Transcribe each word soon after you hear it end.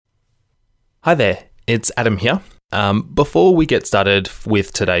Hi there, it's Adam here. Before we get started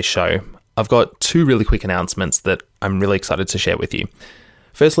with today's show, I've got two really quick announcements that I'm really excited to share with you.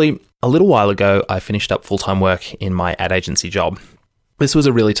 Firstly, a little while ago, I finished up full-time work in my ad agency job. This was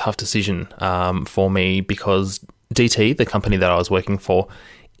a really tough decision for me because DT, the company that I was working for,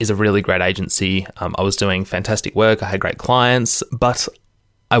 is a really great agency. I was doing fantastic work, I had great clients, but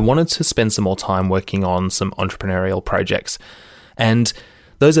I wanted to spend some more time working on some entrepreneurial projects. And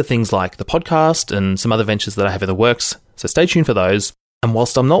those are things like the podcast and some other ventures that I have in the works, so stay tuned for those. And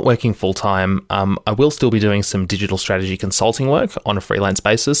whilst I'm not working full-time, I will still be doing some digital strategy consulting work on a freelance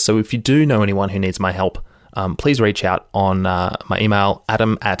basis, so if you do know anyone who needs my help, please reach out on my email,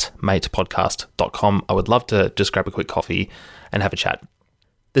 adam@matepodcast.com. I would love to just grab a quick coffee and have a chat.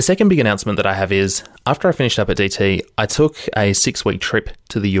 The second big announcement that I have is, after I finished up at DT, I took a 6-week trip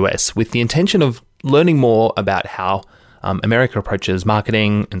to the US with the intention of learning more about how America approaches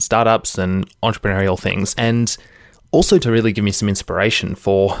marketing and startups and entrepreneurial things, and also to really give me some inspiration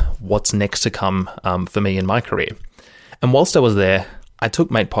for what's next to come for me in my career. And whilst I was there, I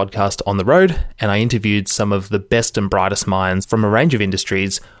took Mate Podcast on the road and I interviewed some of the best and brightest minds from a range of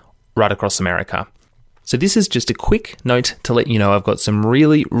industries right across America. So this is just a quick note to let you know I've got some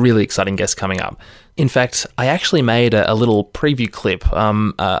really, really exciting guests coming up. In fact, I actually made a little preview clip,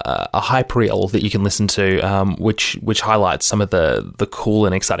 a hype reel that you can listen to, which highlights some of the cool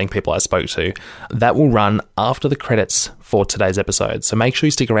and exciting people I spoke to. That will run after the credits for today's episode, so make sure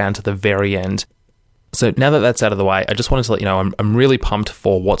you stick around to the very end. So now that that's out of the way, I just wanted to let you know I'm really pumped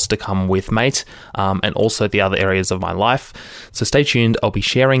for what's to come with Mate and also the other areas of my life. So stay tuned. I'll be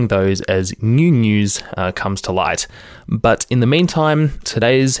sharing those as new news comes to light. But in the meantime,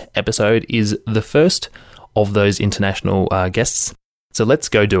 today's episode is the first of those international guests. So let's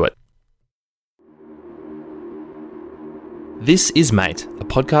go do it. This is Mate, a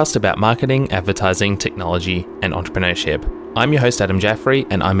podcast about marketing, advertising, technology, and entrepreneurship. I'm your host, Adam Jaffrey,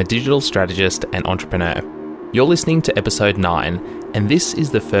 and I'm a digital strategist and entrepreneur. You're listening to episode 9, and this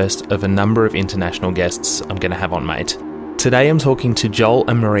is the first of a number of international guests I'm going to have on Mate. Today I'm talking to Joel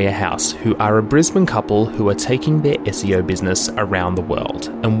and Maria House, who are a Brisbane couple who are taking their SEO business around the world,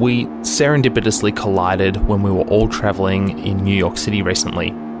 and we serendipitously collided when we were all travelling in New York City recently.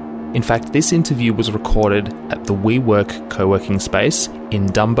 In fact, this interview was recorded at the WeWork co-working space in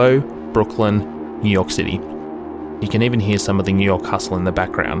Dumbo, Brooklyn, New York City. You can even hear some of the New York hustle in the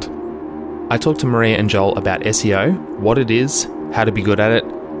background. I talked to Maria and Joel about SEO, what it is, how to be good at it,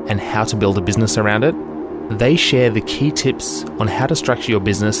 and how to build a business around it. They share the key tips on how to structure your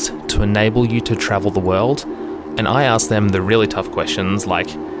business to enable you to travel the world, and I ask them the really tough questions like,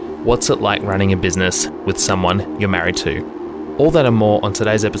 what's it like running a business with someone you're married to? All that and more on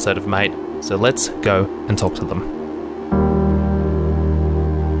today's episode of Mate, so let's go and talk to them.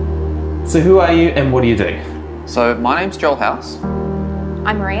 So who are you and what do you do? So my name's Joel House.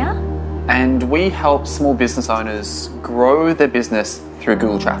 I'm Maria. And we help small business owners grow their business through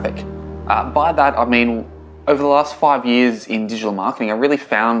Google traffic. By that, I mean, over the last 5 years in digital marketing, I really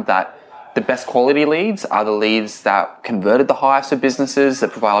found that the best quality leads are the leads that converted the highest of businesses,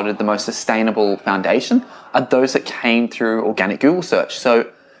 that provided the most sustainable foundation, are those that came through organic Google search. So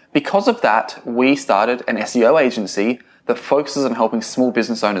because of that, we started an SEO agency that focuses on helping small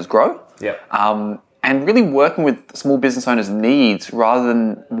business owners grow. Yep. And really working with small business owners' needs rather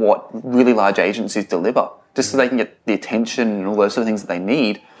than what really large agencies deliver, just so they can get the attention and all those sort of things that they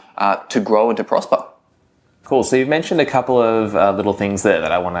need to grow and to prosper. Cool. So you've mentioned a couple of little things there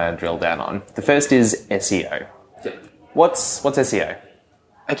that I want to drill down on. The first is SEO. What's SEO?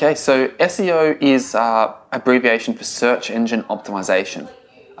 Okay, so SEO is abbreviation for search engine optimization.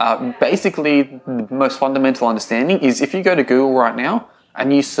 Basically, the most fundamental understanding is if you go to Google right now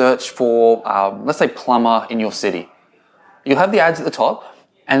and you search for, let's say, plumber in your city, you'll have the ads at the top,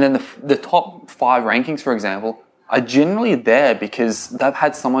 and then the top 5 rankings, for example, are generally there because they've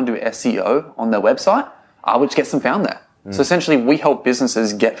had someone do SEO on their website, which gets them found there. So essentially, we help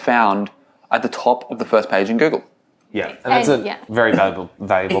businesses get found at the top of the first page in Google. Yeah, and that's a very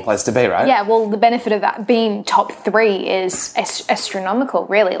valuable place to be, right? Yeah, well, the benefit of that being top 3 is astronomical,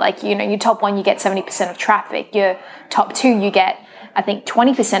 really. Like, you know, your top 1, you get 70% of traffic. Your top 2, you get, I think,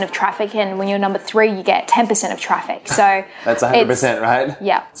 20% of traffic. And when you're number 3, you get 10% of traffic. So that's 100%, right?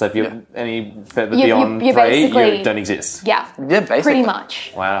 Yeah. So if you're any further beyond 3, you don't exist. Yeah, basically. Pretty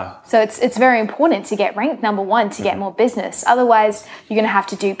much. Wow. So it's very important to get ranked number 1 to get more business. Otherwise, you're going to have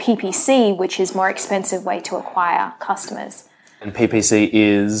to do PPC, which is more expensive way to acquire customers. And PPC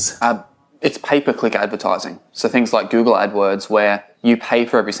is? It's pay-per-click advertising. So things like Google AdWords, where you pay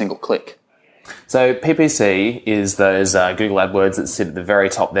for every single click. So PPC is those Google AdWords that sit at the very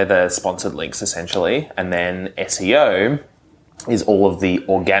top. They're the sponsored links, essentially. And then SEO is all of the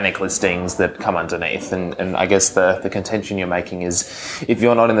organic listings that come underneath. And I guess the contention you're making is if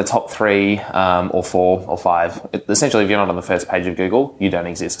you're not in the top 3 or 4 or 5, essentially if you're not on the first page of Google, you don't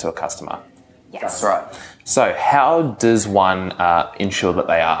exist to a customer. Yes. That's right. So how does one ensure that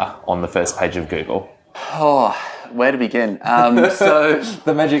they are on the first page of Google? Oh, where to begin? So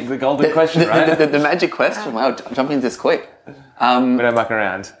The golden question, right? the magic question. Wow, jumping into this quick. We don't muck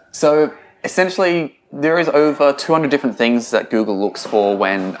around. So essentially, there is over 200 different things that Google looks for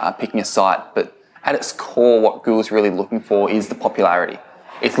when picking a site, but at its core, what Google's really looking for is the popularity.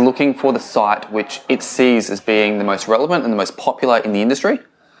 It's looking for the site which it sees as being the most relevant and the most popular in the industry.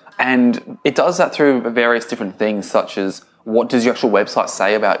 And it does that through various different things, such as what does your actual website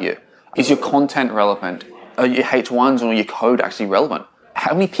say about you? Is your content relevant? Are your H1s or your code actually relevant?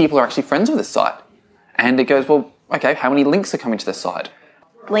 How many people are actually friends with this site? And it goes, well, okay, how many links are coming to the site?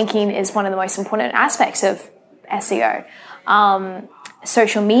 Linking is one of the most important aspects of SEO.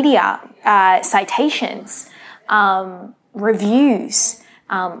 Social media, citations, reviews,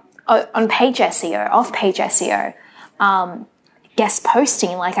 on-page SEO, off-page SEO, guest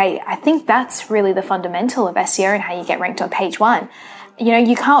posting. Like I think that's really the fundamental of SEO and how you get ranked on page 1. You know,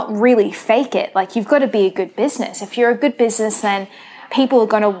 you can't really fake it. Like, you've got to be a good business. If you're a good business, then people are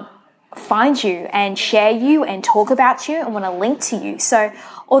going to find you and share you and talk about you and want to link to you. So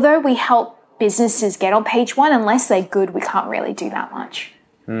although we help businesses get on page 1, unless they're good, we can't really do that much.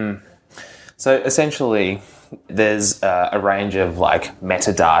 So essentially, there's a range of like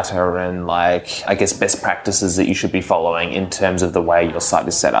metadata and like, I guess, best practices that you should be following in terms of the way your site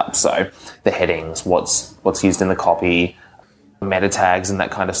is set up. So the headings, what's used in the copy, meta tags and that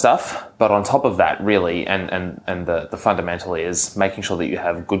kind of stuff. But on top of that, really, and the fundamental is making sure that you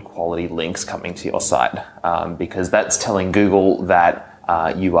have good quality links coming to your site, because that's telling Google that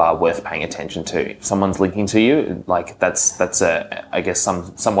you are worth paying attention to. If someone's linking to you, like that's I guess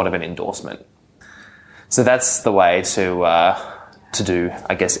somewhat of an endorsement. So that's the way to do,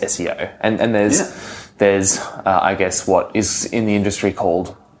 I guess, SEO. And there's I guess what is in the industry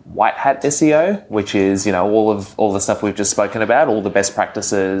called white hat SEO, which is, you know, all the stuff we've just spoken about, all the best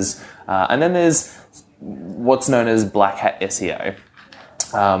practices, and then there's what's known as black hat SEO.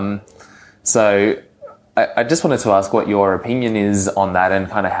 So I just wanted to ask what your opinion is on that and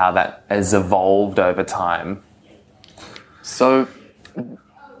kind of how that has evolved over time. So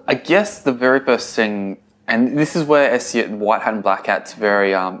I guess the very first thing, and this is where SEO, white hat and black hat's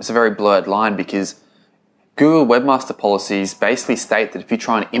it's a very blurred line, because Google Webmaster Policies basically state that if you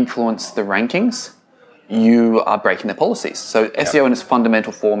try and influence the rankings, you are breaking their policies. So SEO in its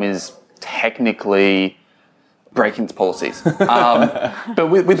fundamental form is technically breaking its policies. But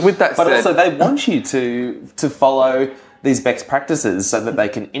with that said... But also they want you to follow these best practices so that they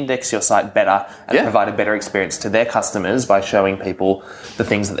can index your site better and provide a better experience to their customers by showing people the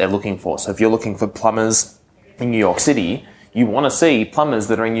things that they're looking for. So if you're looking for plumbers in New York City, you want to see plumbers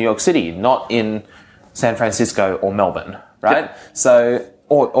that are in New York City, not in San Francisco or Melbourne, right? Yep. So,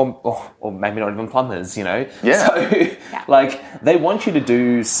 or maybe not even plumbers, you know? Yeah. So, like, they want you to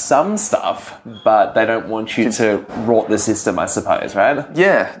do some stuff, but they don't want you to rot the system, I suppose, right?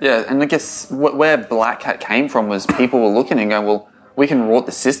 Yeah. And I guess where Black Hat came from was people were looking and going, well, we can rot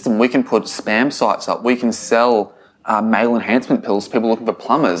the system, we can put spam sites up, we can sell male enhancement pills to people looking for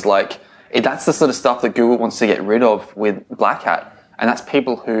plumbers. Like, that's the sort of stuff that Google wants to get rid of with Black Hat. And that's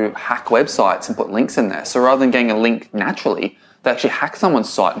people who hack websites and put links in there. So rather than getting a link naturally, they actually hack someone's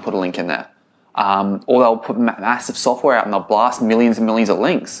site and put a link in there. Or they'll put massive software out and they'll blast millions and millions of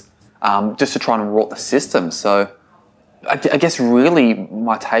links just to try and rot the system. So I guess really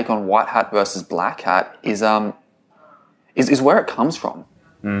my take on white hat versus black hat is where it comes from.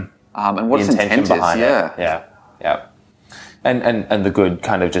 And what The its intent behind is. it. Yeah. And the good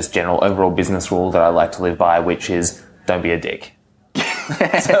kind of just general overall business rule that I like to live by, which is don't be a dick.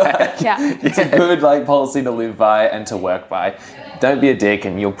 It's a good like policy to live by and to work by. Don't be a dick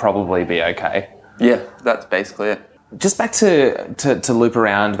and you'll probably be okay. Yeah, that's basically it. Just back to loop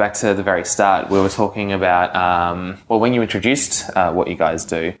around back to the very start, we were talking about, when you introduced what you guys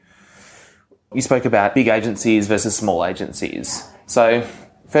do, you spoke about big agencies versus small agencies. So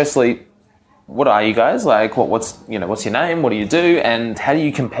firstly, what are you guys? Like, what's your name? What do you do? And how do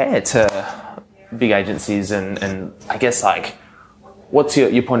you compare to big agencies? And I guess, like, what's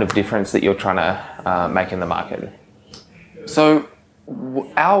your point of difference that you're trying to make in the market? So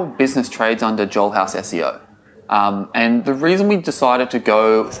our business trades under Joel House SEO. And the reason we decided to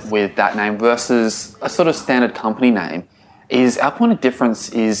go with that name versus a sort of standard company name is our point of difference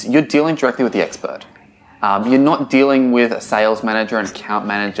is you're dealing directly with the expert. You're not dealing with a sales manager, an account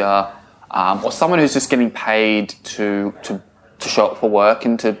manager, or someone who's just getting paid to show up for work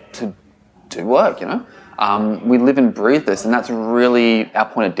and to do work, you know. We live and breathe this, and that's really our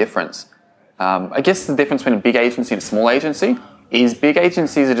point of difference. I guess the difference between a big agency and a small agency is big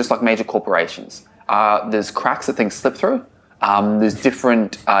agencies are just like major corporations. There's cracks that things slip through. There's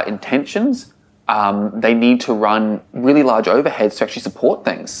different intentions. They need to run really large overheads to actually support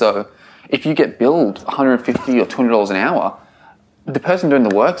things. So if you get billed $150 or $200 an hour, the person doing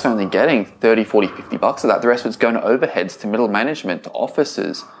the work's only getting $30, $40, $50 of that. The rest of it's going to overheads, to middle management, to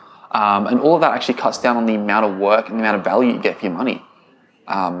offices. And all of that actually cuts down on the amount of work and the amount of value you get for your money.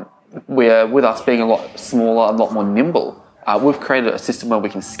 Where with us being a lot smaller, a lot more nimble, we've created a system where we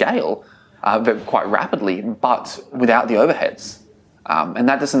can scale quite rapidly, but without the overheads. And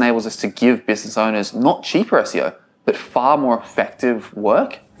that just enables us to give business owners not cheaper SEO, but far more effective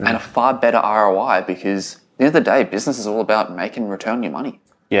work and a far better ROI, because at the end of the day, business is all about making return on your money.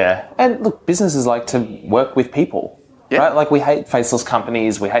 Yeah. And look, businesses like to work with people, right? Like, we hate faceless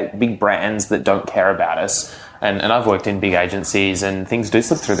companies, we hate big brands that don't care about us. And I've worked in big agencies, and things do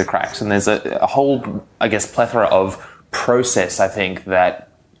slip through the cracks. And there's a whole, I guess, plethora of process, I think, that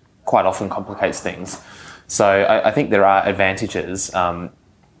quite often complicates things. So I think there are advantages to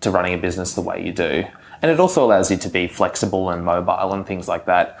running a business the way you do. And it also allows you to be flexible and mobile and things like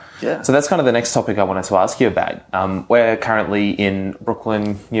that. Yeah. So that's kind of the next topic I wanted to ask you about. We're currently in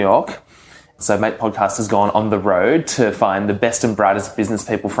Brooklyn, New York. So Mate Podcast has gone on the road to find the best and brightest business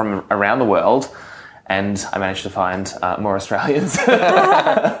people from around the world. And I managed to find more Australians.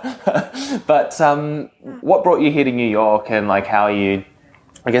 But what brought you here to New York, and like, how are you,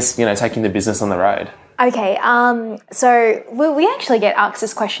 I guess, you know, taking the business on the road? Okay, so we actually get asked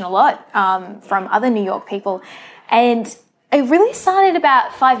this question a lot from other New York people, and it really started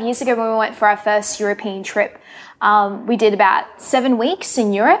about 5 years ago when we went for our first European trip. We did about 7 weeks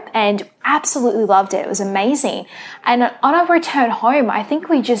in Europe and absolutely loved it. It was amazing. And on our return home, I think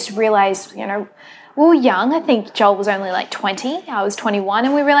we just realized, you know, we were young. I think Joel was only like 20, I was 21,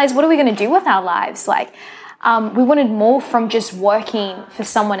 and we realized, what are we going to do with our lives? Like, we wanted more from just working for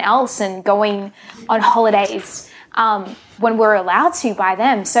someone else and going on holidays when we're allowed to by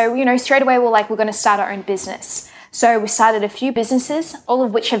them. So, you know, straight away we're going to start our own business. So we started a few businesses, all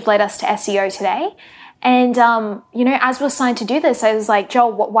of which have led us to SEO today. And, you know, as we're starting to do this, I was like,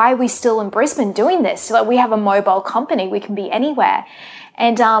 Joel, why are we still in Brisbane doing this? Like, we have a mobile company. We can be anywhere.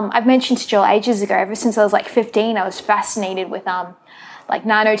 And I've mentioned to Joel ages ago, ever since I was like 15, I was fascinated with like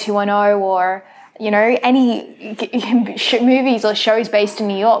 90210 or, you know, any movies or shows based in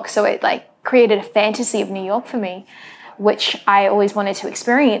New York. So it like created a fantasy of New York for me, which I always wanted to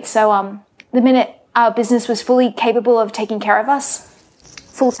experience. So the minute our business was fully capable of taking care of us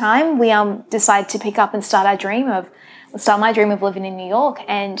full time, we decided to pick up and start my dream of living in New York,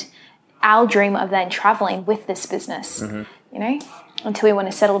 and our dream of then traveling with this business, you know, until we want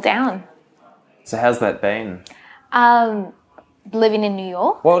to settle down. So how's that been? Living in New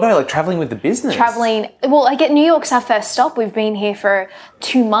York? Well, no, like traveling with the business. Well, I get New York's our first stop. We've been here for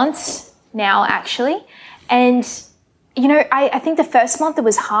 2 months now, actually. And, you know, I think the first month it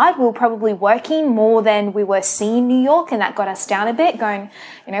was hard. We were probably working more than we were seeing New York, and that got us down a bit, going,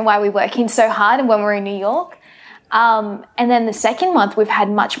 you know, why are we working so hard and when we're in New York? And then the second month, we've had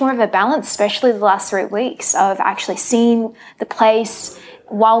much more of a balance, especially the last 3 weeks, of actually seeing the place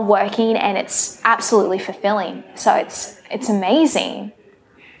while working, and it's absolutely fulfilling. So it's amazing.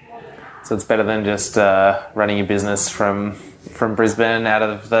 So it's better than just running your business from Brisbane out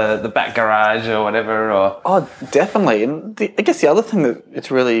of the back garage or whatever. Or Oh, definitely. And I guess the other thing that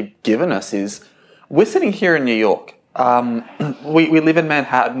it's really given us is we're sitting here in New York. We live in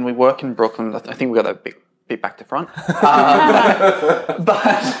Manhattan. We work in Brooklyn. I think we got that bit back to front.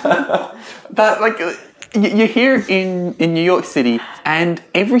 But like, you're here in New York City, and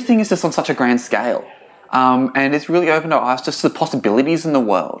everything is just on such a grand scale. And it's really opened our eyes just to the possibilities in the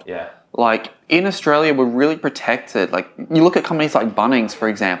world. Yeah. Like, in Australia, we're really protected. Like, you look at companies like Bunnings, for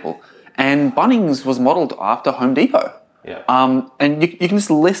example, and Bunnings was modelled after Home Depot. Yeah. And you can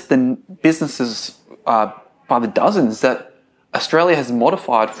just list the businesses by the dozens that Australia has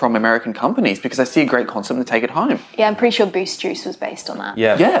modified from American companies because they see a great concept and they take it home. Yeah, I'm pretty sure Boost Juice was based on that.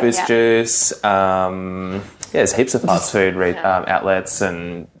 Yeah. Boost Juice. There's heaps of fast food outlets,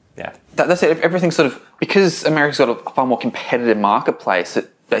 and that's it. Everything's sort of, because America's got a far more competitive marketplace that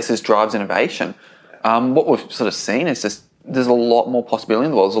basically drives innovation. What we've sort of seen is just there's a lot more possibility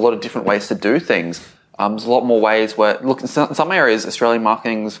in the world. There's a lot of different ways to do things. There's a lot more ways where, look, in some areas, Australian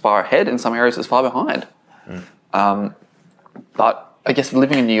marketing is far ahead. In some areas, it's far behind. But I guess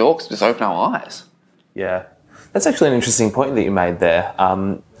living in New York's just opened our eyes. Yeah. That's actually an interesting point that you made there,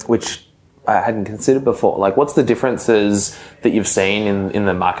 which I hadn't considered before. Like, what's the differences that you've seen in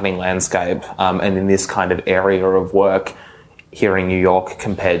the marketing landscape and in this kind of area of work here in New York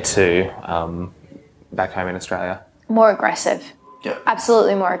compared to back home in Australia? More aggressive. Yeah.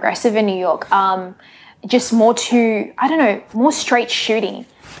 Absolutely more aggressive in New York. Just more more straight shooting.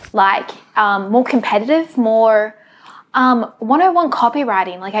 Like, more competitive, more 101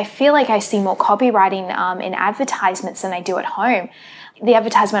 copywriting. Like, I feel like I see more copywriting in advertisements than I do at home. The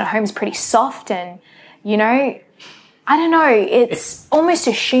advertisement at home is pretty soft and, I don't know, it's almost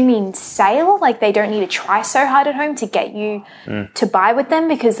assuming sale. Like, they don't need to try so hard at home to get you to buy with them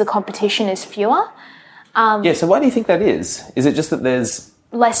because the competition is fewer. So why do you think that is? Is it just that there's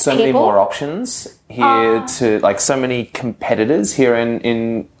Less so people? many more options here so many competitors here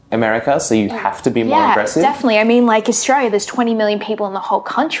in America, so you have to be more aggressive? Yeah, definitely. I mean, like Australia, there's 20 million people in the whole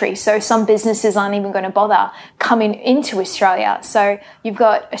country, so some businesses aren't even going to bother coming into Australia. So you've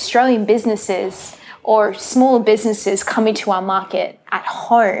got Australian businesses or smaller businesses coming to our market at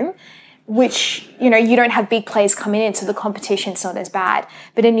home, which, you don't have big players coming in, so the competition's not as bad.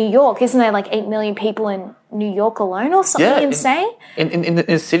 But in New York, isn't there like 8 million people in New York alone or something insane? In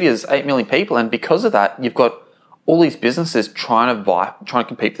the city, there's 8 million people, and because of that, you've got all these businesses trying to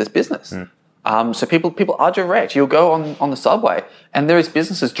compete for this business. So people are direct. You'll go on the subway, and there is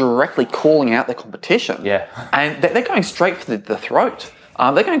businesses directly calling out their competition. Yeah. And they're going straight for the throat.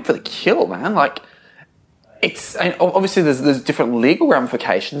 They're going for the kill, man. Like, and obviously there's different legal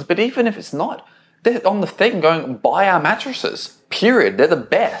ramifications, but even if it's not, they're on the thing going, buy our mattresses, period. They're the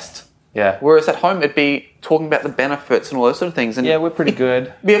best. Yeah. Whereas at home, it'd be talking about the benefits and all those sort of things. And Yeah, we're pretty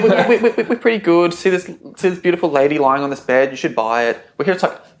good. Yeah, we're pretty good. See this beautiful lady lying on this bed. You should buy it. We're here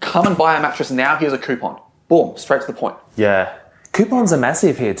to come and buy a mattress now. Here's a coupon. Boom, straight to the point. Yeah. Coupons are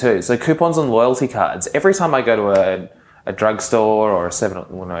massive here too. So coupons on loyalty cards. Every time I go to a drugstore or a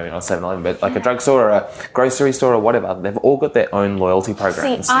 7-Eleven, but like a drugstore or a grocery store or whatever, they've all got their own loyalty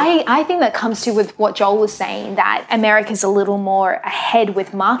programs. See, I think that comes to with what Joel was saying, that America's a little more ahead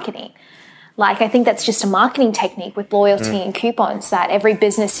with marketing. Like, I think that's just a marketing technique with loyalty and coupons that every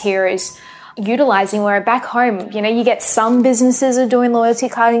business here is utilizing, where back home, you get some businesses are doing loyalty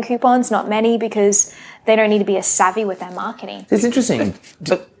card and coupons, not many, because they don't need to be as savvy with their marketing. It's interesting.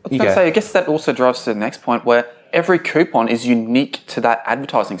 I guess that also drives to the next point, where every coupon is unique to that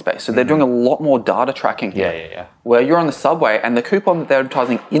advertising space. So they're doing a lot more data tracking here. Yeah. Where you're on the subway and the coupon that they're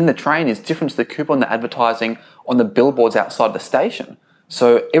advertising in the train is different to the coupon they're advertising on the billboards outside the station.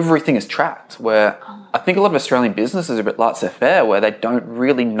 So everything is tracked, where I think a lot of Australian businesses are a bit laissez-faire, where they don't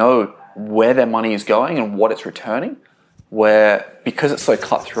really know where their money is going and what it's returning. Where, because it's so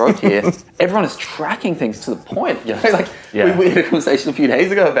cutthroat here, everyone is tracking things to the point. We had a conversation a few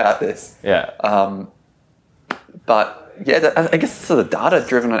days ago about this. Yeah. But yeah, I guess the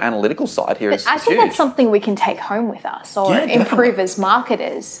data-driven and analytical side here is I think huge. that's something we can take home with us or improve as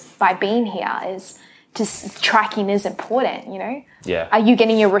marketers by being here. Is just tracking is important. Yeah. Are you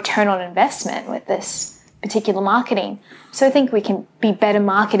getting your return on investment with this particular marketing? So I think we can be better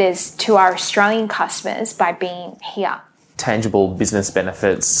marketers to our Australian customers by being here. Tangible business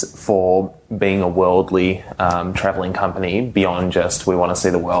benefits for being a worldly traveling company beyond just we want to see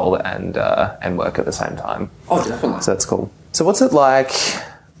the world and work at the same time. Oh, definitely. So that's cool. So what's it like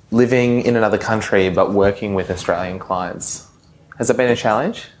living in another country but working with Australian clients? Has that been a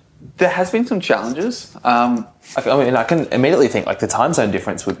challenge? There has been some challenges. I can immediately think like the time zone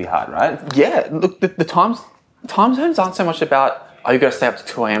difference would be hard, right? Yeah, look, the time zones aren't so much about, oh, you've got to stay up to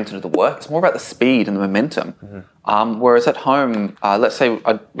 2 a.m. to do the work. It's more about the speed and the momentum. Whereas at home, let's say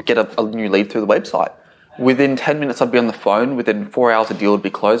I get a new lead through the website. Within 10 minutes, I'd be on the phone. Within 4 hours, a deal would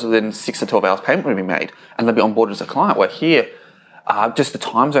be closed. Within 6 to 12 hours, payment would be made. And they'd be onboarded as a client. Where here, just the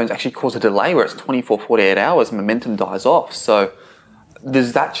time zones actually cause a delay where it's 24, 48 hours, momentum dies off. So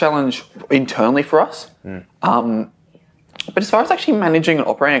there's that challenge internally for us. But as far as actually managing and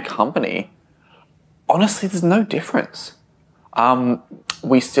operating a company, honestly, there's no difference.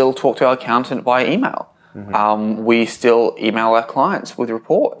 We still talk to our accountant via email. We still email our clients with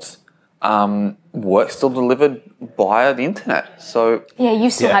reports. Work's still delivered via the internet. So yeah,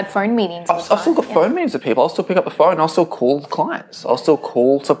 you still had phone meetings. I've still got phone meetings with people. I'll still pick up the phone. I'll still call clients. I'll still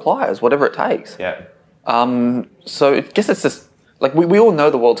call suppliers, whatever it takes. Yeah. So I guess it's just like we all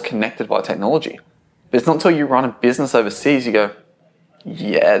know the world's connected by technology, but it's not until you run a business overseas you go,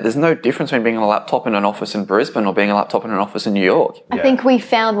 yeah, there's no difference between being on a laptop in an office in Brisbane or being a laptop in an office in New York. I think we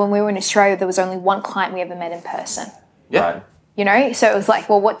found when we were in Australia there was only one client we ever met in person. Yeah. Right. You know, so it was like,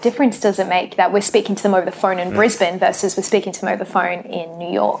 well, what difference does it make that we're speaking to them over the phone in Brisbane versus we're speaking to them over the phone in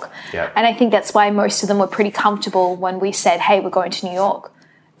New York? Yeah. And I think that's why most of them were pretty comfortable when we said, hey, we're going to New York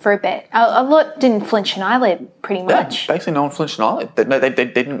for a bit. A lot didn't flinch an eyelid, pretty much. Yeah, basically no one flinched an eyelid. They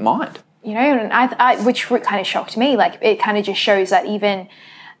didn't mind. You know, and I which kind of shocked me. Like, it kind of just shows that even,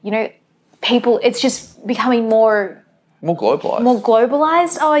 you know, people, it's just becoming more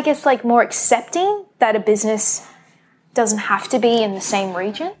globalized. Oh, I guess like more accepting that a business doesn't have to be in the same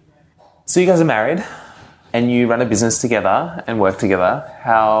region. So you guys are married and you run a business together and work together.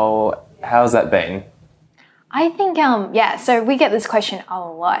 How's that been? I think, so we get this question a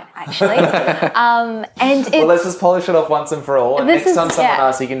lot, actually. And well, let's just polish it off once and for all. And next time someone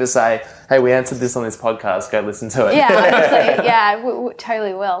asks, you can just say, hey, we answered this on this podcast. Go listen to it. Yeah, honestly, yeah, we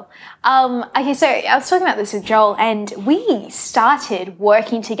totally will. Okay, so I was talking about this with Joel, and we started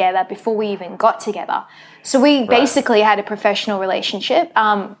working together before we even got together. So we basically had a professional relationship.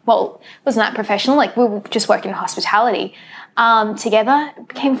 Well, it wasn't that professional. Like, we were just working in hospitality together,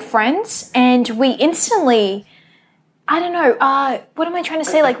 became friends, and we instantly, I don't know, what am I trying to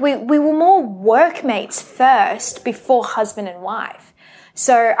say? Like, we were more workmates first before husband and wife.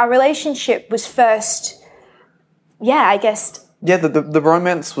 So our relationship was first, I guess. Yeah, the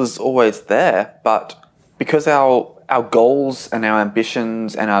romance was always there, but because our goals and our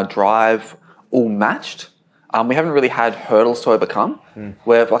ambitions and our drive all matched, we haven't really had hurdles to overcome.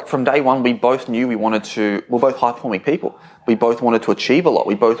 Where, like, from day one, we both knew we're both high-performing people. We both wanted to achieve a lot.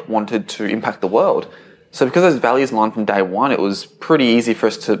 We both wanted to impact the world. So because those values aligned from day one, it was pretty easy for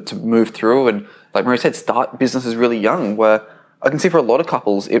us to move through and, like Mary said, start businesses really young, where I can see for a lot of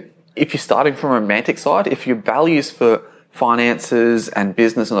couples, if you're starting from a romantic side, if your values for finances and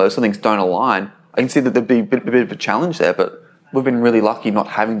business and those sort of things don't align, I can see that there'd be a bit of a challenge there, but we've been really lucky not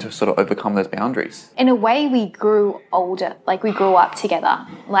having to sort of overcome those boundaries. In a way, we grew older. Like, we grew up together.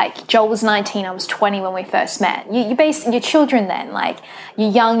 Like, Joel was 19, I was 20 when we first met. You're children then. Like,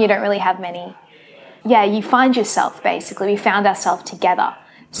 you're young, you don't really have many. Yeah, you find yourself, basically. We found ourselves together.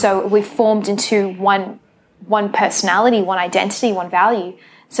 So we formed into one personality, one identity, one value.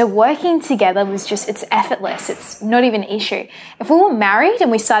 So working together was just, it's effortless. It's not even an issue. If we were married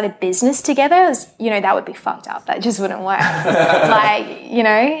and we started business together, that would be fucked up. That just wouldn't work.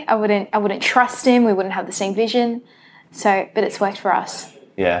 I wouldn't trust him. We wouldn't have the same vision. So, but it's worked for us.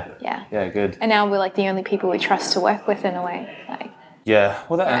 Yeah. Yeah. Yeah, good. And now we're like the only people we trust to work with in a way. Yeah,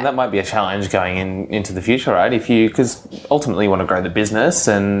 well, that might be a challenge going into the future, right? Because ultimately you want to grow the business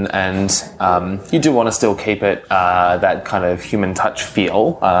and you do want to still keep it that kind of human touch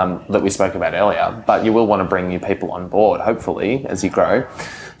feel that we spoke about earlier, but you will want to bring new people on board, hopefully, as you grow.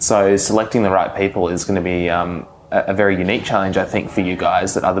 So selecting the right people is going to be a very unique challenge, I think, for you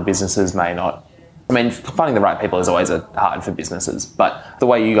guys that other businesses may not. I mean, finding the right people is always hard for businesses, but the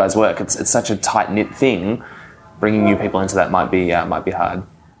way you guys work, it's such a tight-knit thing. Bringing new people into that might be hard.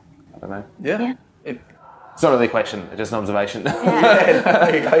 I don't know. Yeah. It's not really a question, it's just an observation.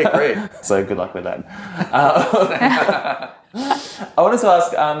 I agree. So good luck with that. I wanted to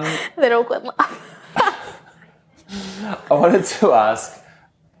ask... that awkward laugh. I wanted to ask,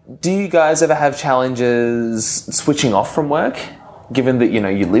 do you guys ever have challenges switching off from work, given that,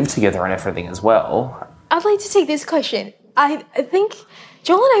 you live together and everything as well? I'd like to take this question. I think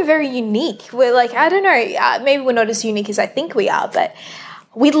Joel and I are very unique. We're like, I don't know, maybe we're not as unique as I think we are, but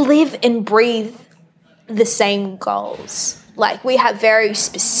we live and breathe the same goals. Like, we have very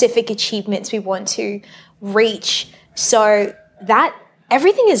specific achievements we want to reach. So that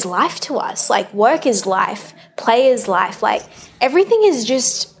everything is life to us. Like, work is life, play is life. Like, everything is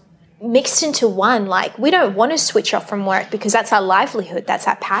just mixed into one. Like, we don't want to switch off from work because that's our livelihood, that's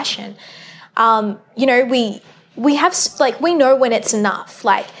our passion. We have, like, we know when it's enough.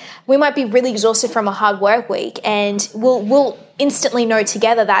 Like, we might be really exhausted from a hard work week and we'll instantly know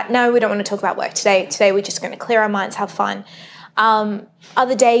together that, no, we don't want to talk about work today. Today we're just going to clear our minds, have fun.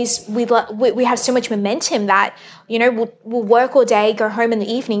 Other days we have so much momentum that, we'll work all day, go home in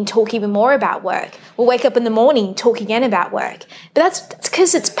the evening, talk even more about work. We'll wake up in the morning, talk again about work. But that's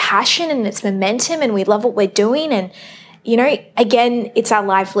because it's passion and it's momentum and we love what we're doing. And, again, it's our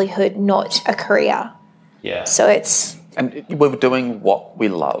livelihood, not a career. Yeah. So it's... And we're doing what we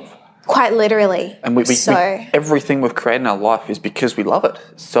love. Quite literally. And everything we've created in our life is because we love it.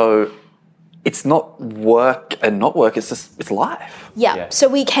 So it's not work and not work, it's life. Yeah. So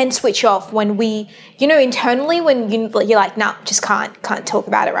we can switch off when we, internally when you're like, nah, just can't talk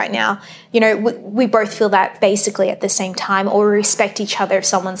about it right now. We both feel that basically at the same time, or we respect each other. If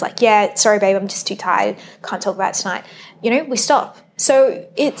someone's like, yeah, sorry, babe, I'm just too tired, can't talk about it tonight. We stop. So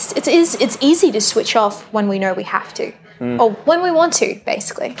it's easy to switch off when we know we have to. or when we want to,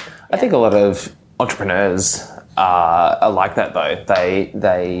 basically. I think a lot of entrepreneurs are like that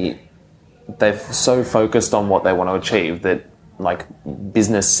though. They're so focused on what they want to achieve that like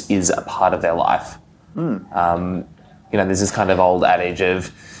business is a part of their life. There's this kind of old adage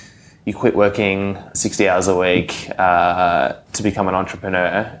of you quit working 60 hours a week to become an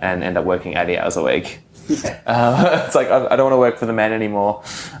entrepreneur and end up working 80 hours a week. It's like, I don't want to work for the man anymore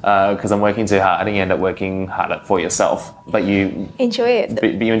because I'm working too hard, and you end up working harder for yourself. But you enjoy it.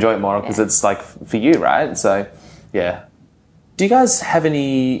 But you enjoy it more because it's like for you, right? So, yeah. Do you guys have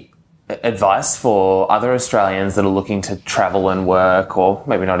any advice for other Australians that are looking to travel and work, or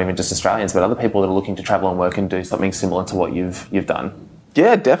maybe not even just Australians, but other people that are looking to travel and work and do something similar to what you've done?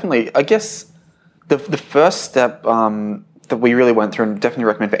 Yeah, definitely. I guess the first step that we really went through, and definitely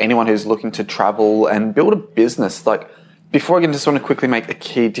recommend for anyone who's looking to travel and build a business. Like, before I just want to quickly make a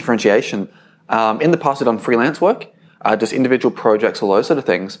key differentiation. In the past, I've done freelance work, just individual projects, all those sort of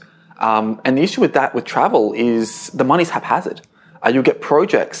things. And the issue with that, with travel, is the money's haphazard. You'll get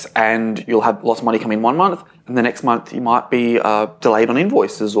projects and you'll have lots of money come in one month, and the next month you might be delayed on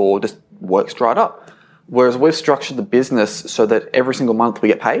invoices or just work's dried up. Whereas we've structured the business so that every single month we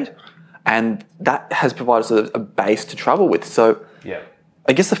get paid, and that has provided us a base to travel with. So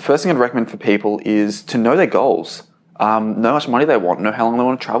I guess the first thing I'd recommend for people is to know their goals, know how much money they want, know how long they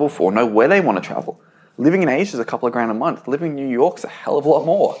want to travel for, know where they want to travel. Living in Asia is a couple of grand a month. Living in New York's a hell of a lot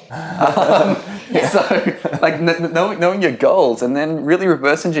more. So, like, knowing your goals and then really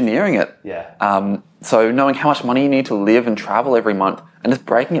reverse engineering it. So knowing how much money you need to live and travel every month, and just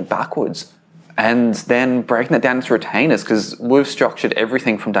breaking it backwards. And then breaking that down into retainers, because we've structured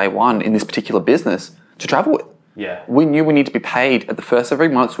everything from day one in this particular business to travel with. We knew we need to be paid at the first of every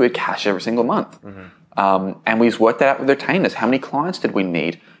month, so we had cash every single month. And we just worked that out with retainers. How many clients did we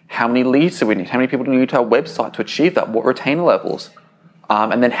need? How many leads did we need? How many people do we need to our website to achieve that? What retainer levels?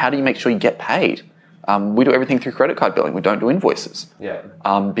 And then how do you make sure you get paid? We do everything through credit card billing. We don't do invoices.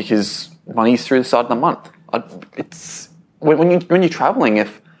 Because money's through the side of the month. When you're traveling,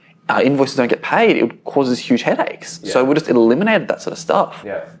 if invoices don't get paid, it causes huge headaches. So we just eliminated that sort of stuff.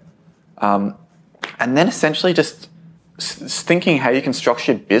 And then essentially just thinking how you can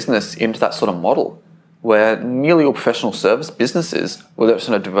structure your business into that sort of model, where nearly all professional service businesses, whether it's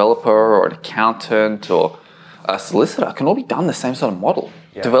a developer or an accountant or a solicitor, can all be done the same sort of model.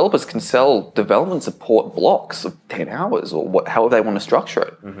 Developers can sell development support blocks of 10 hours or however they want to structure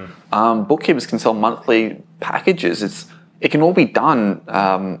it. Bookkeepers can sell monthly packages. It can all be done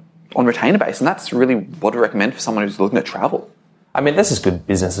on retainer base, and that's really what I recommend for someone who's looking at travel. I mean, this is good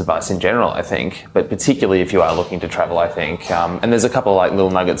business advice in general, I think, but particularly if you are looking to travel, I think. And there's a couple of like little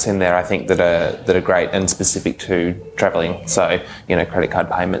nuggets in there, I think, that are great and specific to traveling. So, credit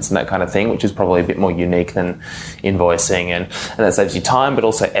card payments and that kind of thing, which is probably a bit more unique than invoicing, and that saves you time, but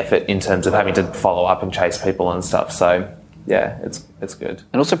also effort in terms of having to follow up and chase people and stuff. So, yeah, it's good.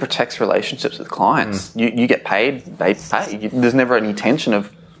 And also protects relationships with clients. You get paid, they pay. There's never any tension of,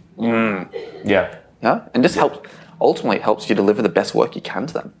 and just ultimately helps you deliver the best work you can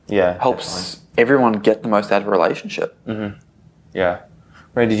to them. Helps everyone get the most out of a relationship. Ray,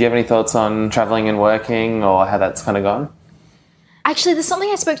 did you have any thoughts on travelling and working, or how that's kind of gone? Actually, there's something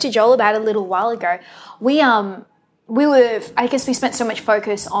I spoke to Joel about a little while ago. We spent so much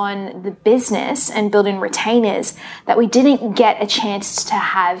focus on the business and building retainers that we didn't get a chance to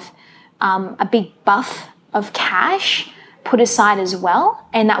have a big buff of cash put aside as well,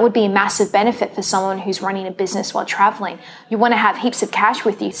 and that would be a massive benefit for someone who's running a business while traveling. You want to have heaps of cash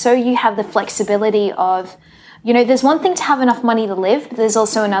with you, so you have the flexibility of, there's one thing to have enough money to live, but there's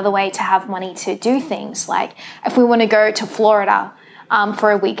also another way to have money to do things. Like if we want to go to Florida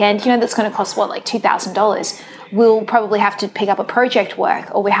for a weekend, that's going to cost like $2,000. We'll probably have to pick up a project work,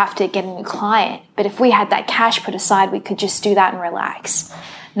 or we have to get a new client. But if we had that cash put aside, we could just do that and relax,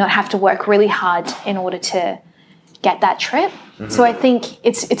 not have to work really hard in order to get that trip. So I think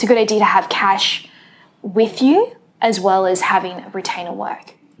it's a good idea to have cash with you as well as having a retainer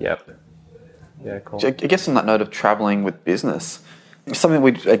work. Yeah, cool. I guess on that note of traveling with business, something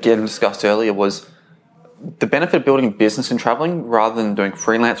we again discussed earlier was the benefit of building a business and traveling rather than doing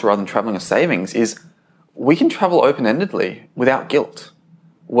freelance, rather than traveling or savings, is we can travel open-endedly without guilt.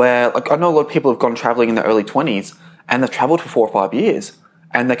 Where, like, I know a lot of people have gone traveling in their early 20s and they've traveled for 4 or 5 years,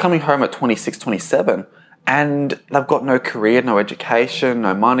 and they're coming home at 26, 27, and they've got no career, no education,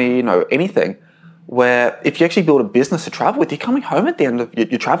 no money, no anything. Where if you actually build a business to travel with, you're coming home at the end of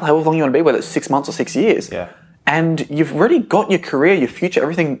your travel, however long you want to be, whether it's 6 months or 6 years. And you've already got your career, your future,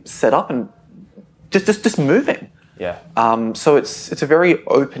 everything set up and just moving. So it's a very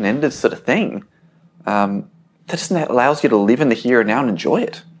open-ended sort of thing. that just allows you to live in the here and now and enjoy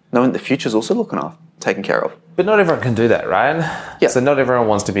it, knowing the future's also taken care of. But not everyone can do that, right? Yeah. So not everyone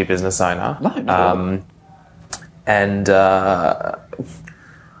wants to be a business owner. No. And I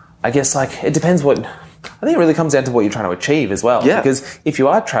guess like it depends I think it really comes down to what you're trying to achieve as well. Yeah. Because if you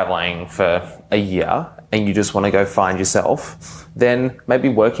are traveling for a year and you just want to go find yourself, then maybe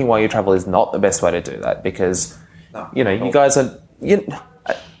working while you travel is not the best way to do that because, you guys are...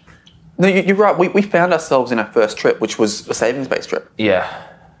 No, you're right. We found ourselves in our first trip, which was a savings-based trip. Yeah.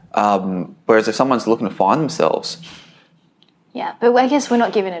 Whereas if someone's looking to find themselves... Yeah, but I guess we're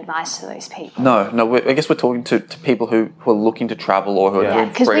not giving advice to those people. No. I guess we're talking to people who are looking to travel or who are doing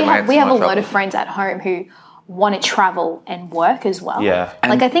because freelance. we have a lot of friends at home who want to travel and work as well. Yeah.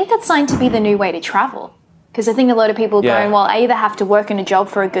 Like I think that's starting to be the new way to travel. Because I think a lot of people are going, well, I either have to work in a job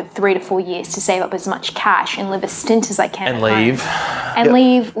for a good 3 to 4 years to save up as much cash and live a stint as I can And at leave. home. And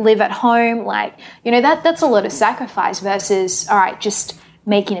live at home. Like, that's a lot of sacrifice versus, all right, just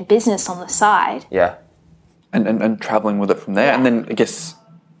making a business on the side. Yeah. And traveling with it from there. Yeah. And then I guess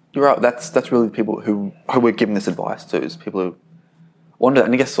you're right, that's really the people who we're giving this advice to, is people who want to,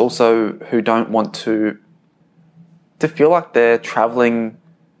 and I guess also who don't want to feel like they're traveling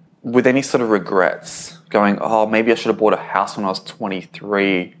with any sort of regrets, going, oh, maybe I should have bought a house when I was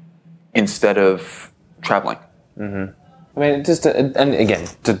 23 instead of traveling. Mm-hmm. I mean, just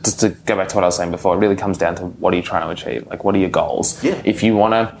to go back to what I was saying before, it really comes down to what are you trying to achieve? Like, what are your goals? Yeah. If you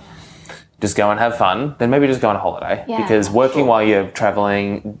want to just go and have fun, then maybe just go on a holiday. Yeah. Because working while you're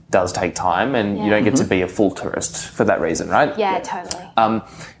traveling does take time and you don't get to be a full tourist for that reason, right? Yeah, totally.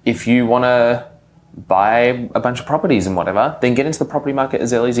 If you want to buy a bunch of properties and whatever, then get into the property market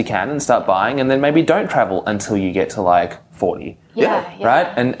as early as you can and start buying, and then maybe don't travel until you get to like 40. Yeah. Right?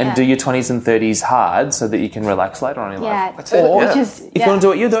 And do your 20s and 30s hard so that you can relax later on in life. That's it, Or yeah. just, If you want to do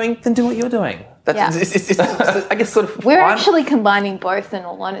what you're doing, then do what you're doing. It's I guess sort of... We're actually combining both, in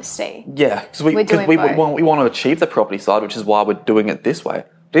all honesty. Yeah, because we want to achieve the property side, which is why we're doing it this way.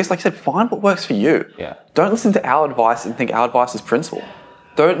 Just like I said, find what works for you. Yeah. Don't listen to our advice and think our advice is principle.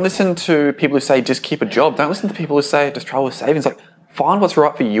 Don't listen to people who say just keep a job. Don't listen to people who say just travel with savings. Like, find what's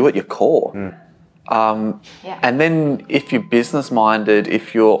right for you at your core. And then if you're business minded,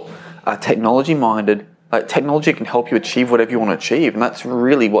 if you're technology minded, like technology can help you achieve whatever you want to achieve. And that's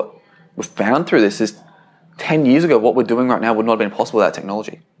really what we've found through this is 10 years ago, what we're doing right now would not have been possible without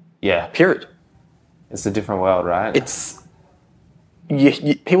technology. Yeah. Period. It's a different world, right? It's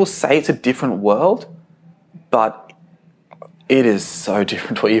people say it's a different world, but it is so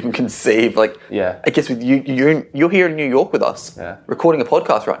different to what you even conceive. Like, I guess with you're here in New York with us, recording a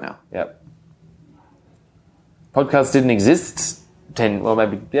podcast right now. Yep. Podcasts didn't exist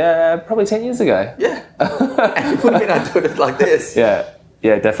probably 10 years ago. Yeah. And we wouldn't have been able to do it like this. Yeah,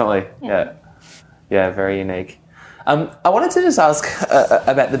 definitely. Yeah, very unique. I wanted to just ask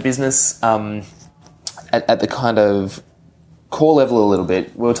about the business at the kind of core level a little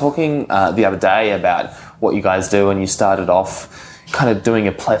bit. We were talking the other day about what you guys do, and you started off kind of doing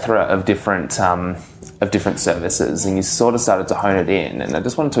a plethora of different services, and you sort of started to hone it in. And I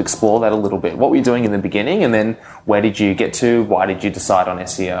just wanted to explore that a little bit. What were you doing in the beginning, and then where did you get to? Why did you decide on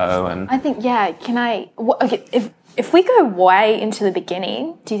SEO? And I think, if we go way into the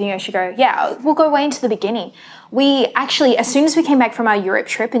beginning, do you think I should go? Yeah, we'll go way into the beginning. We actually, as soon as we came back from our Europe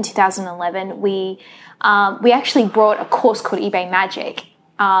trip in 2011, we actually brought a course called eBay Magic.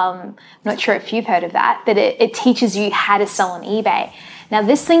 I'm not sure if you've heard of that, but it teaches you how to sell on eBay. Now,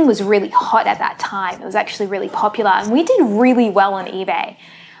 this thing was really hot at that time. It was actually really popular, and we did really well on eBay.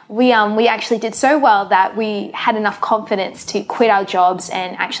 We actually did so well that we had enough confidence to quit our jobs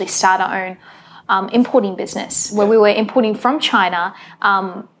and actually start our own importing business, where we were importing from China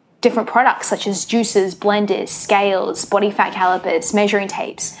different products such as juicers, blenders, scales, body fat calipers, measuring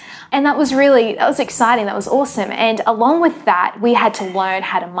tapes. And that was exciting. That was awesome. And along with that, we had to learn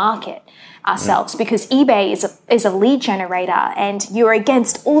how to market ourselves because eBay is a lead generator, and you're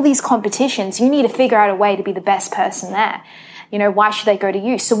against all these competitions. You need to figure out a way to be the best person there. Why should they go to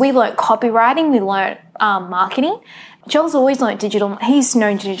you? So we learned copywriting, we learned marketing. Joel's always learned he's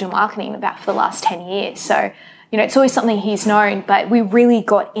known digital marketing for the last 10 years. So, it's always something he's known, but we really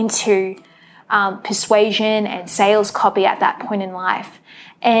got into persuasion and sales copy at that point in life.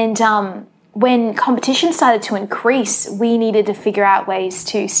 And when competition started to increase, we needed to figure out ways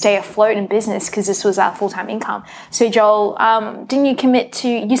to stay afloat in business because this was our full-time income. So Joel, didn't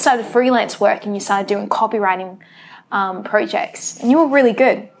you you started freelance work and you started doing copywriting projects, and you were really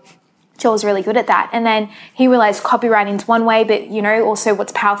good. Joel was really good at that. And then he realized copywriting's one way, but, also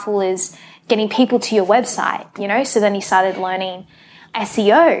what's powerful is getting people to your website, So then he started learning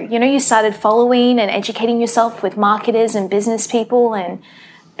SEO. You know, you started following and educating yourself with marketers and business people and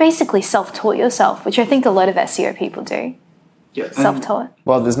basically self-taught yourself, which I think a lot of SEO people do. Yeah. Self-taught.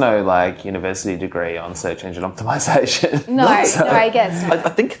 Well, there's no like university degree on search engine optimization. No, I guess not. I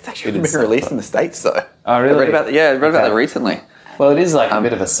think it's actually been released in the States, though. Oh, really? I read about that recently. Well, it is like a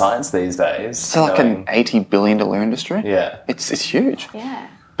bit of a science these days. It's like an $80 billion industry. Yeah. It's huge. Yeah.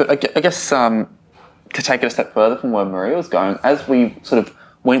 But I guess to take it a step further from where Maria was going, as we sort of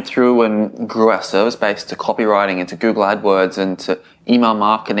went through and grew our service base to copywriting, into Google AdWords, and to email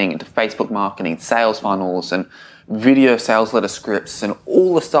marketing, into Facebook marketing, sales funnels, and video sales letter scripts, and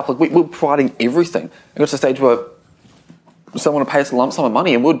all the stuff. Like we're providing everything. It got to the stage where someone would pay us a lump sum of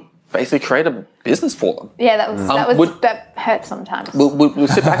money and would basically create a business for them. Yeah, that hurt sometimes. We'll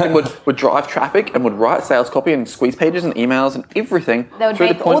sit back and would drive traffic and would write sales copy and squeeze pages and emails and everything. They would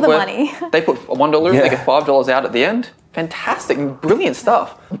make all the money. They put $1 in, they get $5 out at the end. Fantastic and brilliant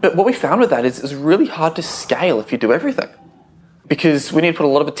stuff. But what we found with that is it's really hard to scale if you do everything. Because we need to put a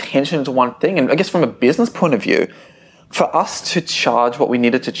lot of attention into one thing. And I guess from a business point of view, for us to charge what we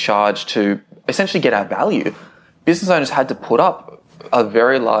needed to charge to essentially get our value, business owners had to put up a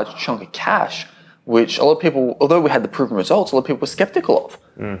very large chunk of cash, which a lot of people, although we had the proven results, a lot of people were skeptical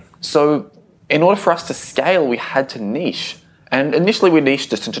of. So in order for us to scale, we had to niche. And initially we niched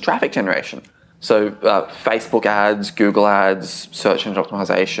just into traffic generation. So Facebook ads, Google ads, search engine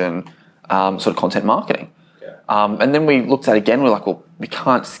optimization, sort of content marketing. And then we looked at it again, we're like, well, we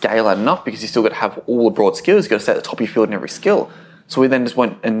can't scale that enough because you still got to have all the broad skills, you've got to stay at the top of your field in every skill. So we then just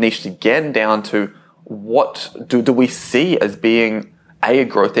went and niched again down to what do we see as being A,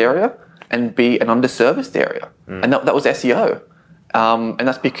 growth area, and B, an underserviced area. And that was SEO. And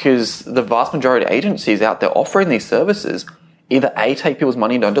that's because the vast majority of agencies out there offering these services either A, take people's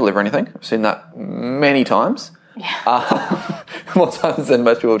money and don't deliver anything. I've seen that many times. Yeah. More times than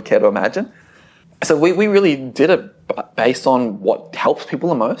most people would care to imagine. So we really did it based on what helps people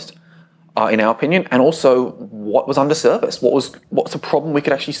the most, in our opinion, and also what was underserviced. What's a problem we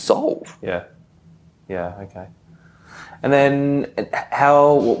could actually solve? Yeah. Yeah, okay. And then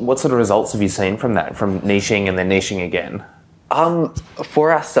what sort of results have you seen from that, from niching and then niching again?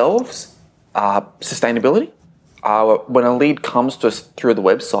 For ourselves, sustainability. When a lead comes to us through the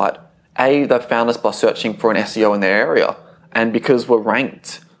website, A, they've found us by searching for an SEO in their area. And because we're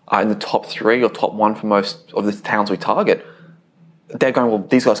ranked in the top 3 or top 1 for most of the towns we target, they're going, well,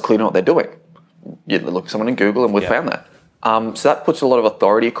 these guys clearly know what they're doing. You look at someone in Google and we've found that. So that puts a lot of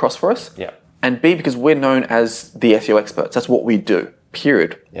authority across for us. Yeah. And B, because we're known as the SEO experts. That's what we do,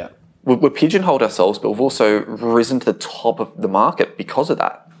 period. Yeah. We've pigeonholed ourselves, but we've also risen to the top of the market because of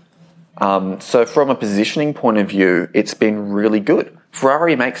that. So from a positioning point of view, it's been really good.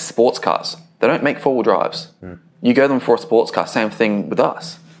 Ferrari makes sports cars. They don't make four-wheel drives. You go them for a sports car, same thing with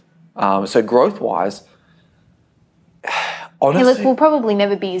us. So growth-wise, honestly... Hey, look, we'll probably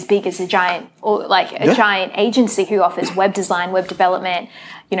never be as big as a giant giant agency who offers web design, web development,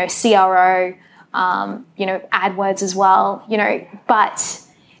 CRO, AdWords as well, but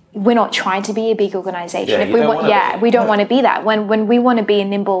we're not trying to be a big organization. We don't want to be that. When we want to be a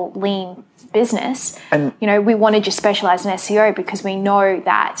nimble, lean business, and we want to just specialize in SEO because we know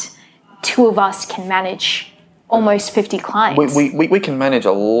that 2 of us can manage almost 50 clients. We can manage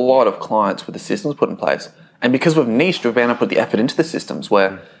a lot of clients with the systems put in place. And because we've niched, we've been able to put the effort into the systems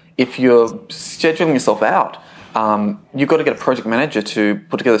where if you're scheduling yourself out, you've got to get a project manager to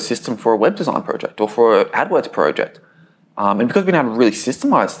put together a system for a web design project or for an AdWords project. And because we've been able to really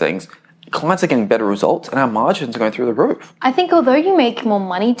systemize things, clients are getting better results and our margins are going through the roof. I think although you make more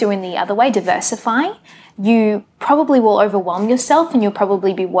money doing the other way, diversifying, you probably will overwhelm yourself and you'll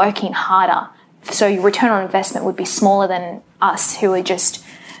probably be working harder. So your return on investment would be smaller than us who are just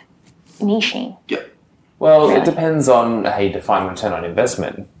niching. Yeah. Well, it depends on how you define return on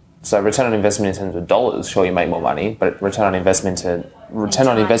investment. So return on investment in terms of dollars, sure, you make more money, but return on investment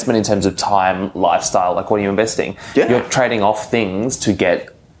in terms of time, lifestyle, like what are you investing? Yeah. You're trading off things to get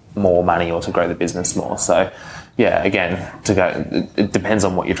more money or to grow the business more. So, yeah, again, it depends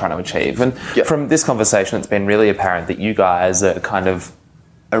on what you're trying to achieve. And from this conversation, it's been really apparent that you guys are kind of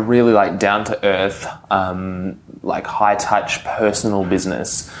a really like down to earth, like high touch personal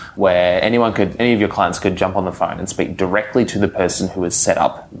business where any of your clients could jump on the phone and speak directly to the person who has set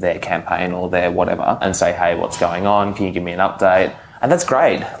up their campaign or their whatever and say, hey, what's going on? Can you give me an update? And that's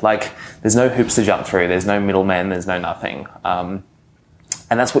great. Like there's no hoops to jump through. There's no middleman. There's no nothing.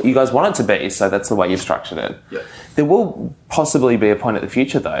 And that's what you guys want it to be, so that's the way you've structured it. Yeah. There will possibly be a point at the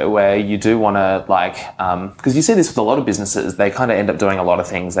future, though, where you do want to, because you see this with a lot of businesses, they kind of end up doing a lot of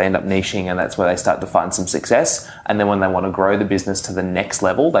things. They end up niching, and that's where they start to find some success. And then when they want to grow the business to the next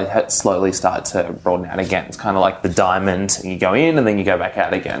level, they slowly start to broaden out again. It's kind of like the diamond. You go in, and then you go back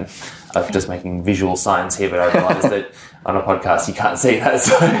out again. I'm just making visual signs here, but I realise that on a podcast you can't see that.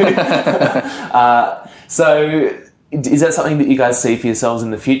 So is that something that you guys see for yourselves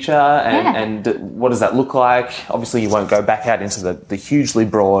in the future? And what does that look like? Obviously, you won't go back out into the hugely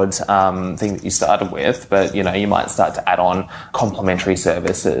broad thing that you started with, but, you know, you might start to add on complementary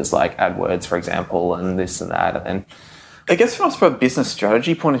services like AdWords, for example, and this and that. And I guess from a business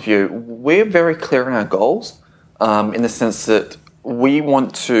strategy point of view, we're very clear on our goals in the sense that we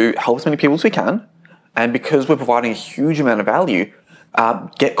want to help as many people as we can, and because we're providing a huge amount of value,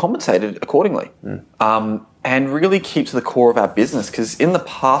 get compensated accordingly. And really keep to the core of our business, because in the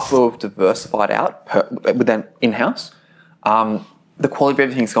past where we've diversified out within in-house, the quality of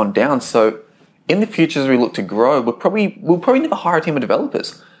everything's gone down. So in the future, as we look to grow, we'll probably never hire a team of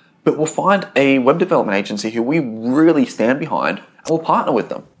developers, but we'll find a web development agency who we really stand behind, and we'll partner with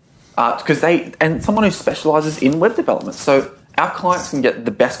them and someone who specializes in web development. So our clients can get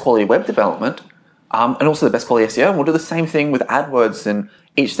the best quality web development and also the best quality SEO, and we'll do the same thing with AdWords and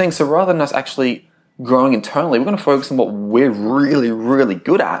each thing. So rather than us actually growing internally, we're going to focus on what we're really, really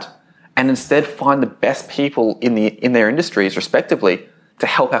good at, and instead find the best people in their industries, respectively, to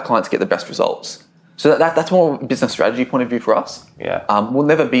help our clients get the best results. So that's more a business strategy point of view for us. Yeah. We'll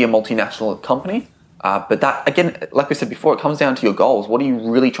never be a multinational company, but that, again, like we said before, it comes down to your goals. What are you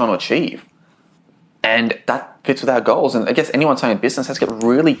really trying to achieve? And that fits with our goals. And I guess anyone starting a business has to get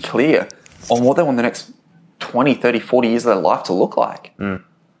really clear on what they want the next 20, 30, 40 years of their life to look like.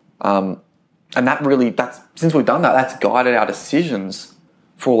 And since we've done that, that's guided our decisions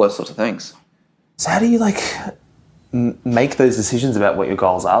for all those sorts of things. So how do you make those decisions about what your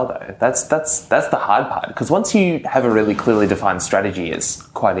goals are, though? That's the hard part, because once you have a really clearly defined strategy, it's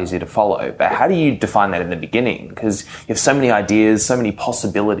quite easy to follow. But how do you define that in the beginning? Because you have so many ideas, so many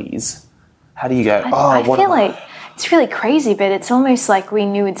possibilities. How do you go, I feel like it's really crazy, but it's almost like we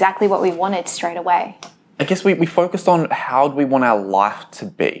knew exactly what we wanted straight away. I guess we focused on how do we want our life to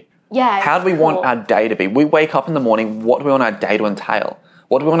be. Yeah. How do we want our day to be? We wake up in the morning, what do we want our day to entail?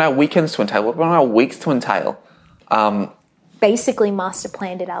 What do we want our weekends to entail? What do we want our weeks to entail? Basically master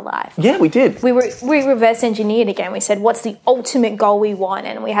planned it our life. Yeah, we did. We reverse engineered again. We said, what's the ultimate goal we want?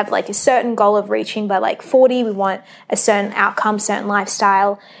 And we have a certain goal of reaching by 40. We want a certain outcome, certain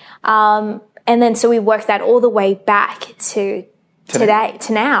lifestyle. And then so we worked that all the way back to today,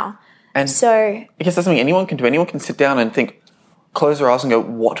 to now. And so I guess that's something anyone can do. Anyone can sit down and think, close their eyes and go,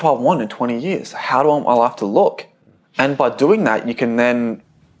 what do I want in 20 years? How do I want my life to look? And by doing that, you can then,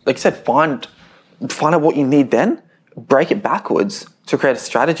 like I said, find out what you need then, break it backwards to create a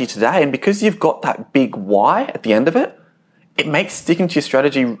strategy today. And because you've got that big why at the end of it, it makes sticking to your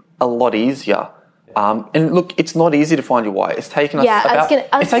strategy a lot easier. And look, it's not easy to find your why. It's taken us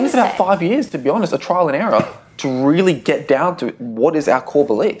about 5 years, to be honest, a trial and error, to really get down to what is our core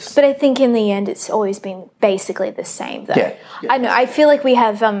beliefs. But I think in the end, it's always been basically the same, though. Yeah. I know. I feel like we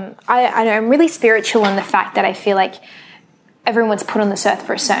have. I know. I'm really spiritual in the fact that I feel like everyone's put on this earth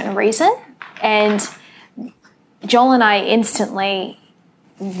for a certain reason, and Joel and I instantly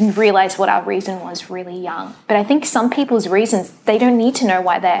realized what our reason was really young. But I think some people's reasons, they don't need to know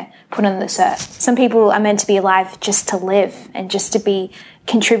why they're put on this earth. Some people are meant to be alive just to live and just to be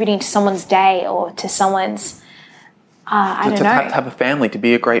contributing to someone's day or to someone's. To have a family, to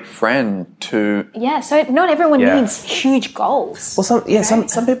be a great friend, to... Yeah, so not everyone needs huge goals. Well,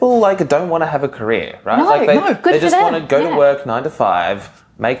 some people don't want to have a career, right? No, good they just for them. want to go to work 9 to 5,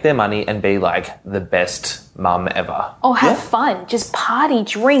 make their money and be the best mum ever. Or have fun, just party,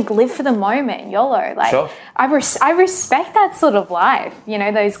 drink, live for the moment, YOLO. Sure. I respect that sort of life,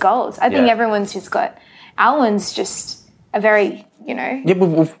 those goals. I think everyone's just got... Our one's just a very,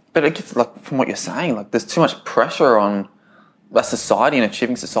 Yeah, but it gets, from what you're saying, there's too much pressure on a society and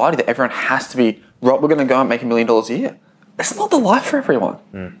achieving society that everyone has to be, right, we're going to go and make $1 million a year. That's not the life for everyone.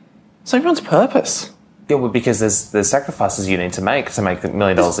 It's everyone's purpose. Yeah, well, because there's sacrifices you need to make $1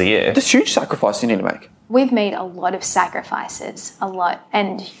 million a year. There's huge sacrifice you need to make. We've made a lot of sacrifices,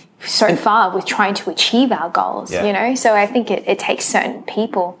 and so far with trying to achieve our goals, So I think it takes certain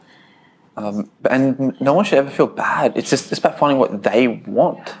people. And no one should ever feel bad. It's about finding what they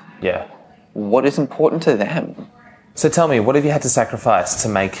want. Yeah. What is important to them. So tell me, what have you had to sacrifice to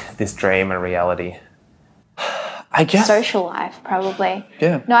make this dream a reality? I guess social life, probably.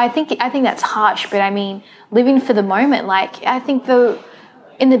 Yeah. No, I think that's harsh, but I mean, living for the moment. I think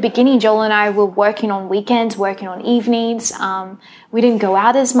in the beginning, Joel and I were working on weekends, working on evenings. We didn't go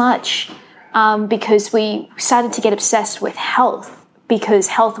out as much because we started to get obsessed with health, because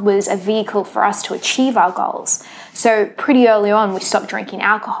health was a vehicle for us to achieve our goals. So pretty early on, we stopped drinking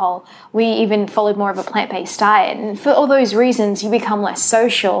alcohol. We even followed more of a plant-based diet. And for all those reasons, you become less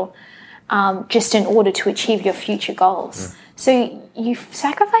social just in order to achieve your future goals. So you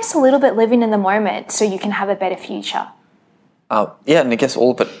sacrifice a little bit living in the moment so you can have a better future. Yeah, and I guess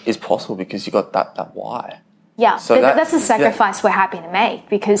all of it is possible because you got that why. Yeah, so that's a sacrifice we're happy to make,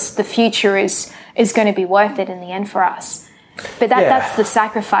 because the future is going to be worth it in the end for us. But that's the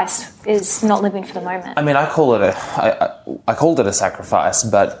sacrifice, is not living for the moment. I mean, I called it a sacrifice,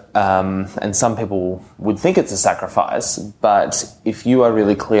 but and some people would think it's a sacrifice. But if you are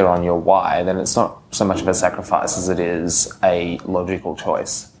really clear on your why, then it's not so much of a sacrifice as it is a logical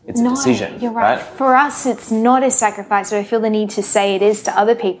choice. It's a decision. You're right. For us, it's not a sacrifice, but I feel the need to say it is to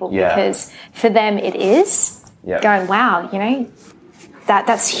other people because for them it is. Yeah. Going, wow,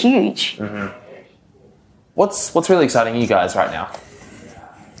 that's huge. Mm-hmm. What's really exciting you guys right now?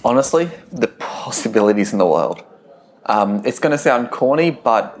 Honestly, the possibilities in the world. It's going to sound corny,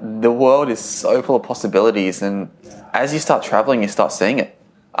 but the world is so full of possibilities, and as you start traveling, you start seeing it.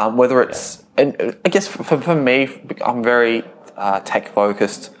 Whether it's, and I guess for me, I'm very tech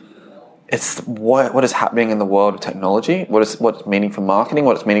focused. It's what is happening in the world of technology, what's meaning for marketing,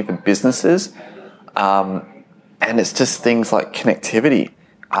 what it's meaning for businesses, and it's just things like connectivity.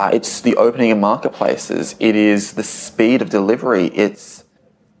 It's the opening of marketplaces. It is the speed of delivery. It's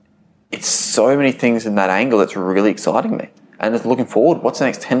so many things in that angle that's really exciting me. And just looking forward, what's the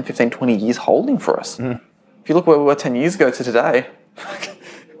next 10, 15, 20 years holding for us? If you look where we were 10 years ago to today,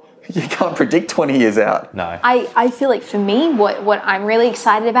 you can't predict 20 years out. No. I feel like for me, what I'm really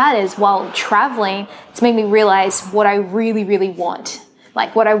excited about is while traveling, it's made me realize what I really, really want.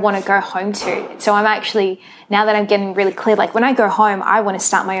 Like what I want to go home to. So I'm actually, now that I'm getting really clear, like when I go home, I want to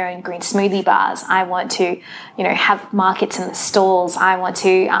start my own green smoothie bars. I want to, have markets in the stalls. I want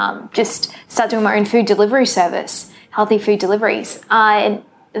to just start doing my own food delivery service, healthy food deliveries. And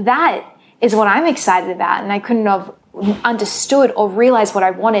that is what I'm excited about. And I couldn't have understood or realized what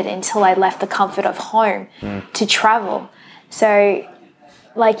I wanted until I left the comfort of home to travel. So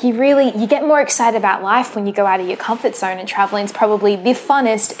like you get more excited about life when you go out of your comfort zone, and traveling is probably the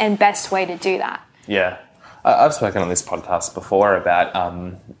funnest and best way to do that. Yeah. I've spoken on this podcast before about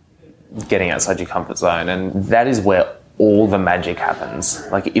getting outside your comfort zone, and that is where all the magic happens.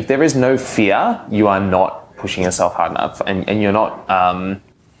 Like if there is no fear, you are not pushing yourself hard enough, and you're not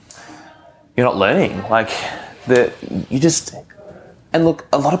learning. Like and look,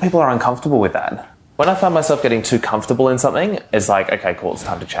 a lot of people are uncomfortable with that. When I find myself getting too comfortable in something, it's like, okay, cool, it's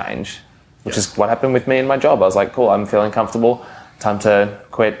time to change, which is what happened with me in my job. I was like, cool, I'm feeling comfortable, time to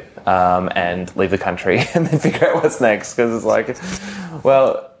quit and leave the country and then figure out what's next, because it's like,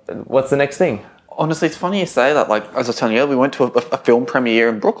 well, what's the next thing? Honestly, it's funny you say that. Like, as I was telling you earlier, we went to a film premiere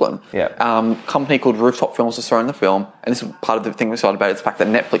in Brooklyn. Yeah. Company called Rooftop Films was throwing the film, and this is part of the thing we excited about, is the fact that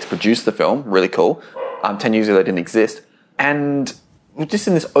Netflix produced the film, really cool. 10 years ago, they didn't exist. And just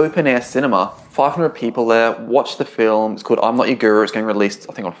in this open-air cinema, 500 people there, watched the film. It's called I'm Not Your Guru. It's getting released,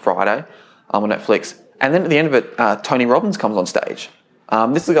 I think, on Friday on Netflix. And then at the end of it, Tony Robbins comes on stage.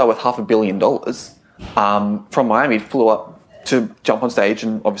 This is a guy with $500 million from Miami, flew up to jump on stage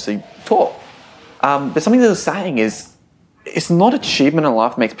and obviously talk. But something that they're saying is, it's not achievement in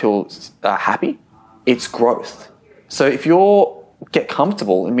life that makes people happy, it's growth. So if you get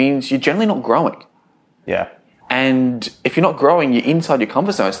comfortable, it means you're generally not growing. Yeah. And if you're not growing, you're inside your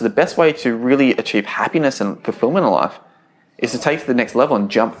comfort zone. So the best way to really achieve happiness and fulfillment in life is to take it to the next level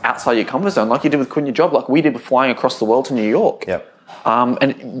and jump outside your comfort zone, like you did with quitting your job, like we did with flying across the world to New York. Yep.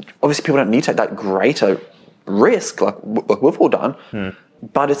 And obviously people don't need to take that greater risk like we've all done.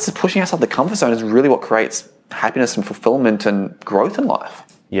 But it's pushing outside the comfort zone is really what creates happiness and fulfillment and growth in life.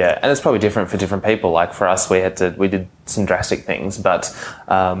 Yeah, and it's probably different for different people. Like for us, we did some drastic things, but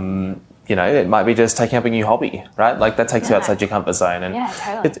it might be just taking up a new hobby, right? Like that takes you outside your comfort zone. And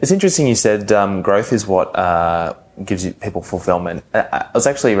totally. It's interesting you said growth is what gives you people fulfillment. I was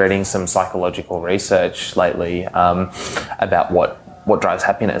actually reading some psychological research lately about what drives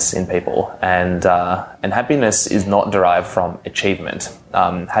happiness in people, and happiness is not derived from achievement.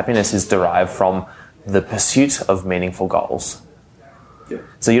 Happiness is derived from the pursuit of meaningful goals.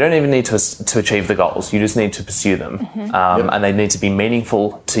 So you don't even need to achieve the goals. You just need to pursue them, and they need to be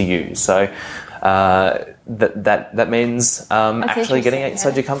meaningful to you. So that means actually getting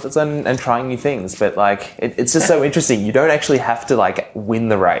outside your comfort zone and trying new things. But like it's just so interesting. You don't actually have to like win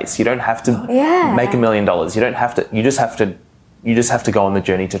the race. You don't have to make $1 million. You don't have to. You just have to You just have to go on the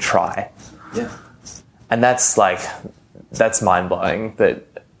journey to try. Yeah. And that's mind-blowing that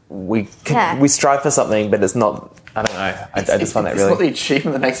we strive for something, but it's not, I don't know. I just find that really... It's not the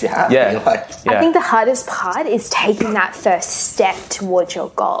achievement that makes you happy. Yeah. I think the hardest part is taking that first step towards your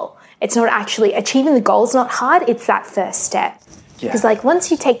goal. It's not actually, achieving the goal is not hard, it's that first step. Because like once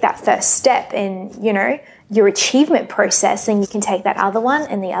you take that first step in, you know, your achievement process, then you can take that other one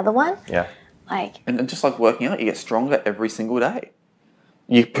and the other one. Yeah. Like, and just like working out, you get stronger every single day.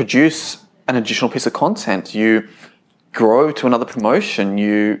 You produce an additional piece of content. You grow to another promotion.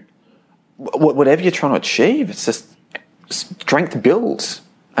 Whatever you're trying to achieve, it's just strength builds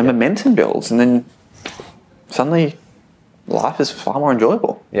and momentum builds, and then suddenly life is far more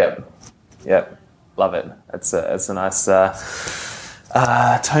enjoyable. Yep. Love it. It's a nice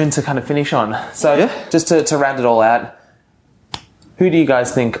tone to kind of finish on. So just to round it all out, who do you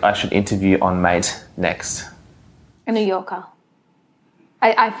guys think I should interview on Mate next? a New Yorker.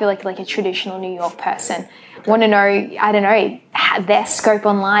 I feel like a traditional New York person. Want to know, I don't know, their scope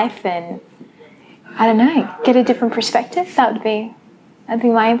on life and, I don't know, get a different perspective. That'd be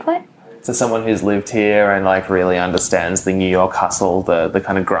my input. So someone who's lived here and like really understands the New York hustle, the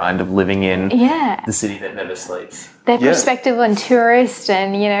kind of grind of living in the city that never sleeps. Their perspective on tourists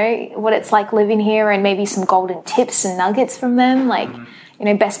and, you know, what it's like living here, and maybe some golden tips and nuggets from them, like, you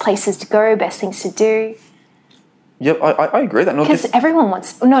know, best places to go, best things to do. Yep, I agree that. Because everyone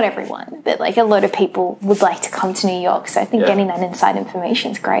wants, not everyone, but like a lot of people would like to come to New York. So I think getting that inside information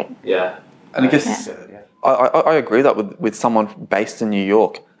is great. Yeah. And I guess I agree that with someone based in New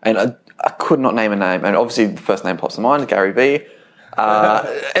York, and I could not name a name, and obviously the first name pops to mind, Gary Vee.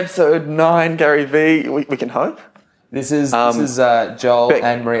 Episode 9, Gary Vee, we can hope. This is Joel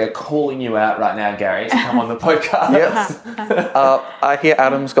and Maria calling you out right now, Gary, to come on the podcast. Yep. I hear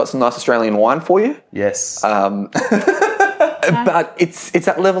Adam's got some nice Australian wine for you. Yes. But it's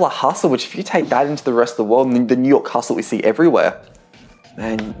that level of hustle, which if you take that into the rest of the world, and the New York hustle we see everywhere,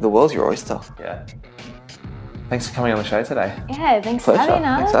 man, the world's your oyster. Yeah. Thanks for coming on the show today. Yeah, thanks for having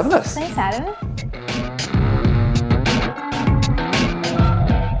us. Thanks for having us. Thanks, Adam.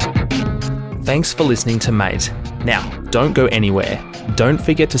 Thanks for listening to Mate. Now, don't go anywhere. Don't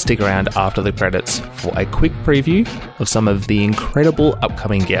forget to stick around after the credits for a quick preview of some of the incredible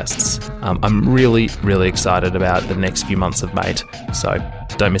upcoming guests. I'm really, really excited about the next few months of Mate, so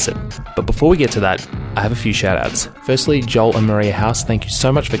don't miss it. But before we get to that, I have a few shout-outs. Firstly, Joel and Maria House, thank you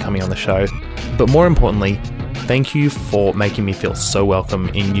so much for coming on the show. But more importantly, thank you for making me feel so welcome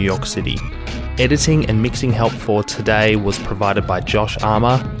in New York City. Editing and mixing help for today was provided by Josh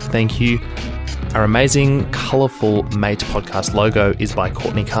Armour. Thank you. Our amazing, colourful Mate podcast logo is by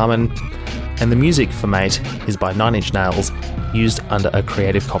Courtney Carmen, and the music for Mate is by Nine Inch Nails, used under a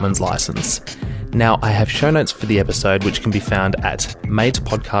Creative Commons license. Now, I have show notes for the episode, which can be found at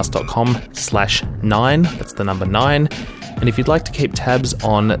matepodcast.com/9, that's the number 9, and if you'd like to keep tabs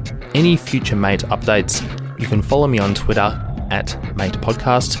on any future Mate updates, you can follow me on Twitter at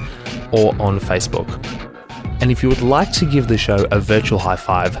MatePodcast or on Facebook. And if you would like to give the show a virtual high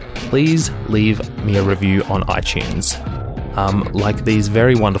five, please leave me a review on iTunes. Like these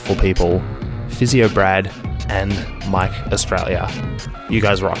very wonderful people, Physio Brad and Mike Australia. You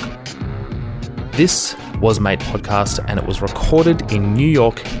guys rock. This was Mate Podcast, and it was recorded in New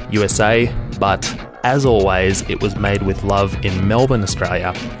York, USA, but as always, it was made with love in Melbourne,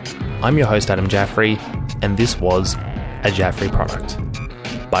 Australia. I'm your host, Adam Jaffrey, and this was a Jaffrey product.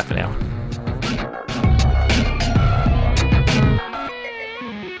 Bye for now.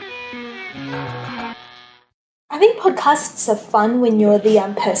 I think podcasts are fun when you're the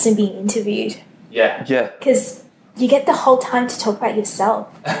person being interviewed. Yeah. Because you get the whole time to talk about yourself.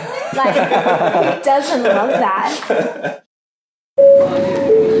 Like, who doesn't love that?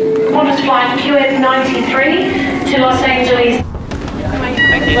 Qantas flight QF93 to Los Angeles. Thank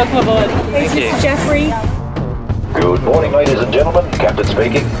you. Thanks, Mr. Jaffrey. Good morning, ladies and gentlemen. Captain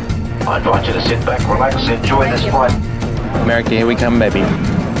speaking. I invite you to sit back, relax, enjoy this flight. America, here we come, baby.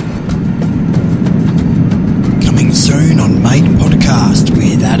 Coming soon on Mate Podcast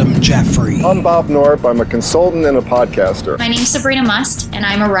with Adam Jaffrey. I'm Bob Norp. I'm a consultant and a podcaster. My name's Sabrina Must, and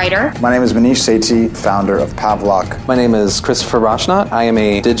I'm a writer. My name is Manish Sethi, founder of Pavlok. My name is Christopher Rashnat. I am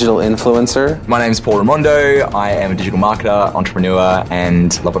a digital influencer. My name is Paul Raimondo. I am a digital marketer, entrepreneur,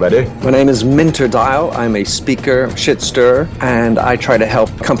 and love what I do. My name is Minter Dial. I'm a speaker, shit stirrer, and I try to help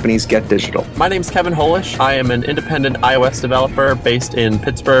companies get digital. My name's Kevin Holish. I am an independent iOS developer based in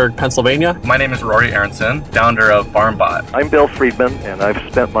Pittsburgh, Pennsylvania. My name is Rory Aronson, founder of FarmBot. I'm Bill Friedman, and I've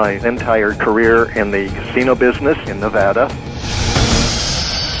spent my entire career in the casino business in Nevada.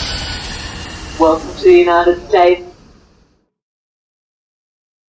 Welcome to the United States.